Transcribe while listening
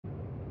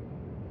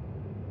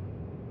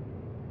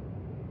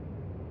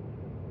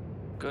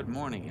Good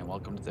morning and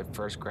welcome to the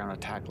first ground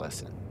attack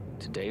lesson.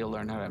 Today you'll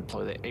learn how to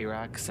employ the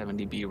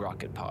ARAC-70B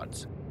rocket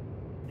pods.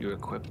 You're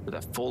equipped with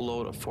a full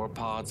load of 4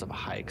 pods of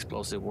high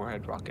explosive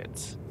warhead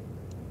rockets.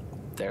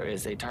 There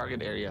is a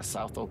target area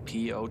south of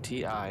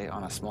POTI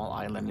on a small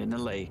island in the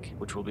lake,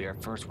 which will be our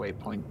first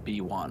waypoint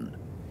B1.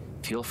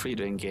 Feel free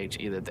to engage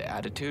either the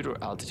attitude or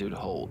altitude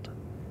hold.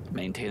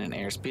 Maintain an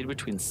airspeed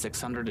between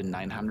 600 and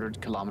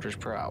 900 kilometers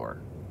per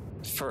hour.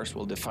 First,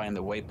 we'll define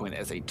the waypoint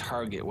as a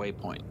target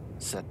waypoint.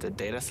 Set the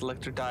data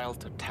selector dial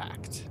to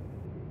tact.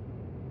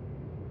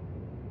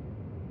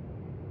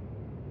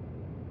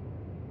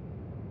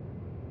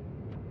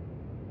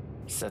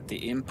 Set the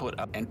input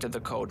up. Enter the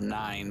code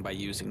 9 by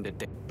using the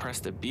press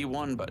the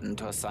B1 button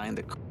to assign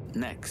the code.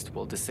 Next,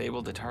 we'll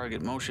disable the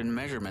target motion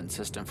measurement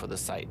system for the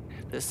site.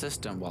 This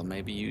system, while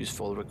may be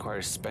useful,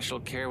 requires special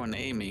care when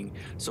aiming,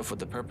 so for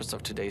the purpose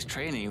of today's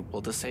training,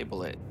 we'll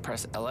disable it.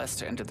 Press LS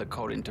to enter the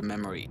code into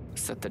memory.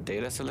 Set the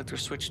data selector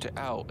switch to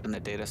out and the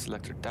data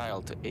selector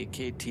dial to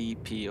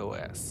AKT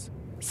POS.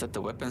 Set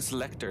the weapon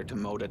selector to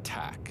mode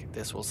attack.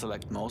 This will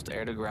select most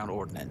air-to-ground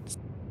ordnance.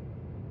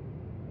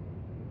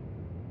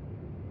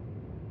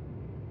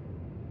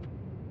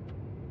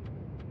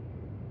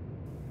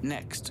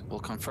 Next,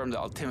 we'll confirm the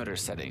altimeter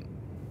setting.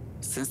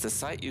 Since the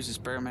site uses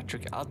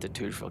barometric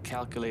altitude for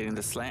calculating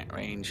the slant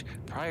range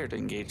prior to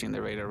engaging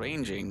the radar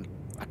ranging,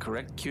 a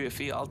correct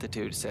QFE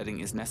altitude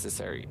setting is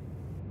necessary.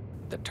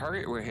 The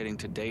target we're hitting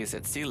today is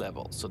at sea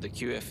level, so the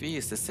QFE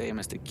is the same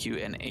as the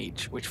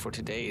QNH, which for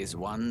today is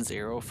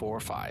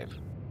 1045.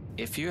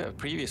 If you have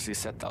previously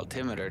set the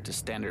altimeter to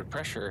standard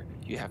pressure,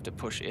 you have to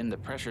push in the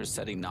pressure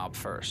setting knob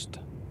first.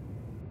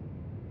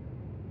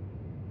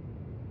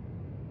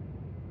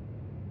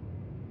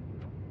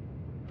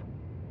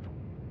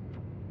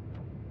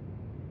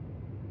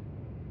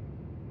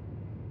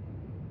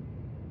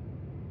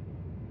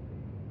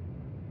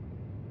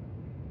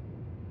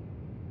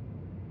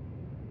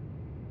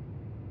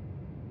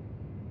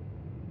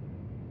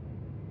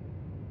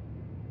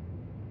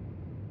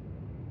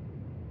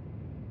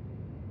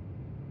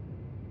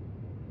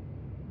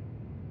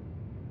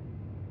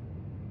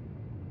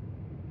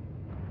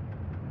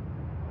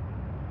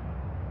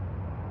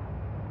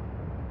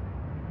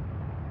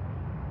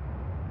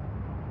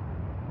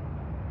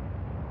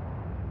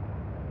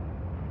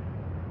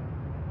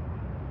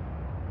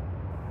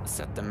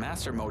 Set the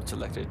master mode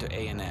selector to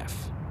ANF.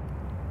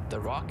 The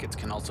rockets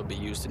can also be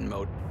used in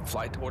mode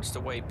fly towards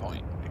the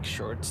waypoint. Make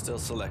sure it's still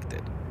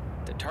selected.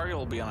 The target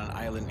will be on an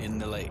island in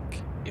the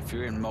lake. If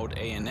you're in mode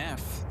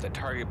ANF, the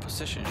target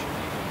position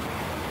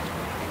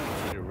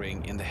should be the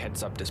ring in the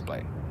heads-up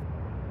display.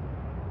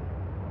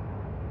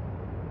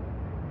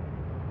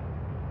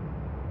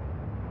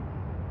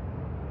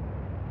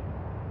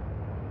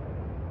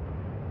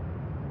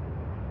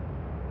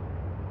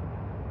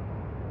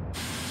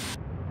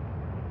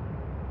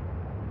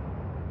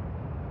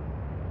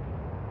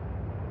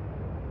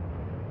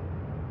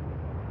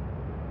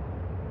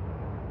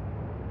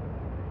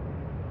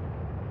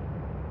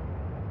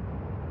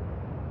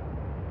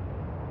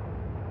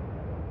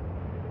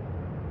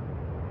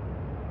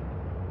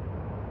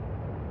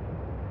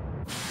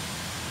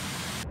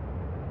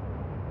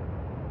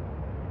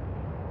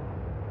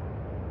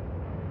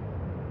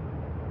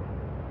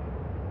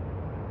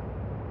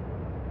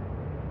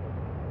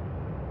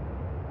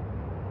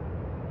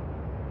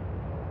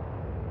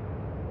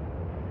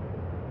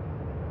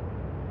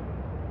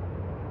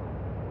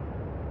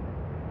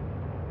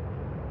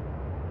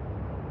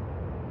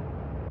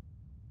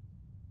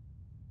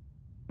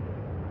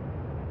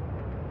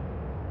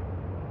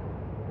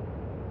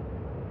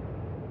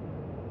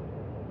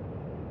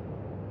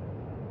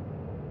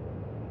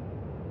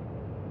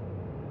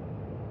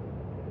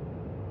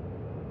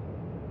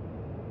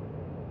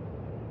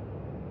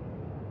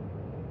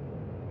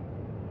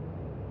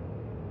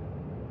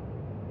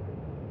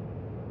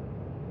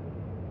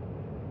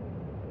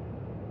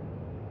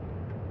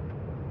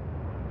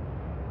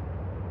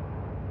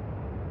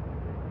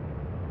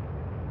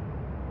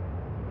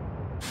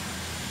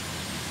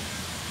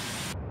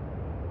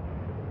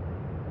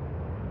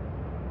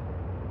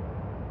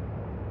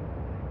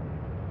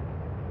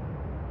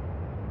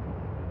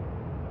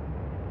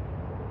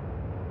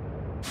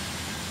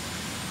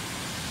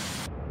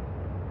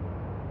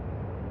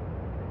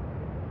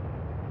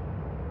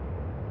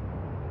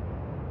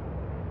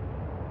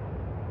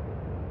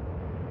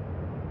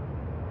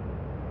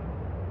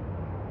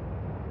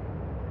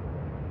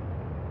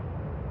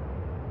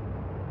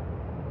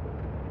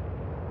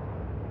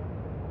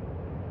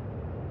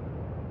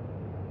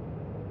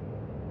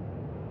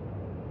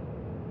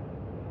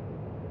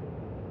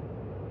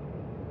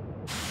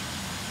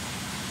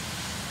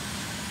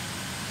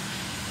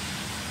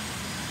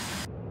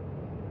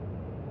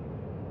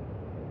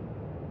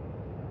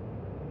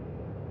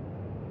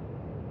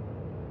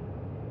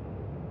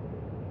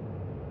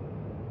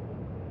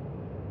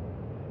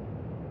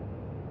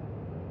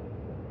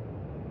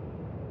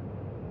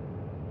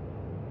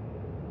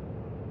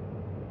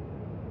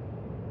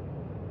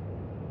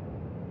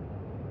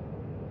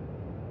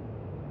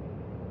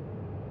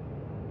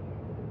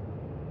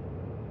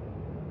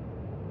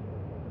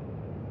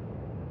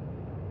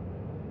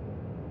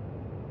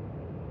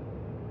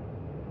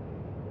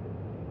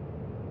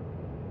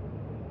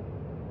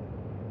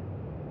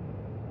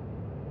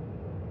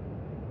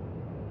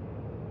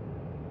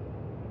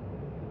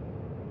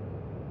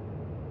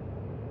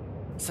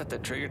 Set the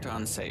trigger to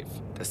unsafe.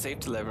 The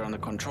safety lever on the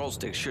control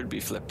stick should be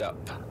flipped up.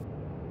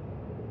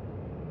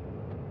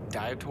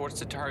 Dive towards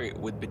the target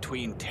with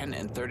between 10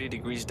 and 30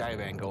 degrees dive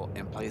angle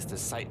and place the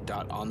sight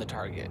dot on the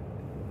target.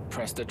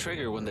 Press the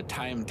trigger when the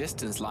time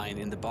distance line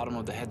in the bottom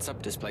of the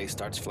heads-up display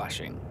starts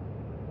flashing.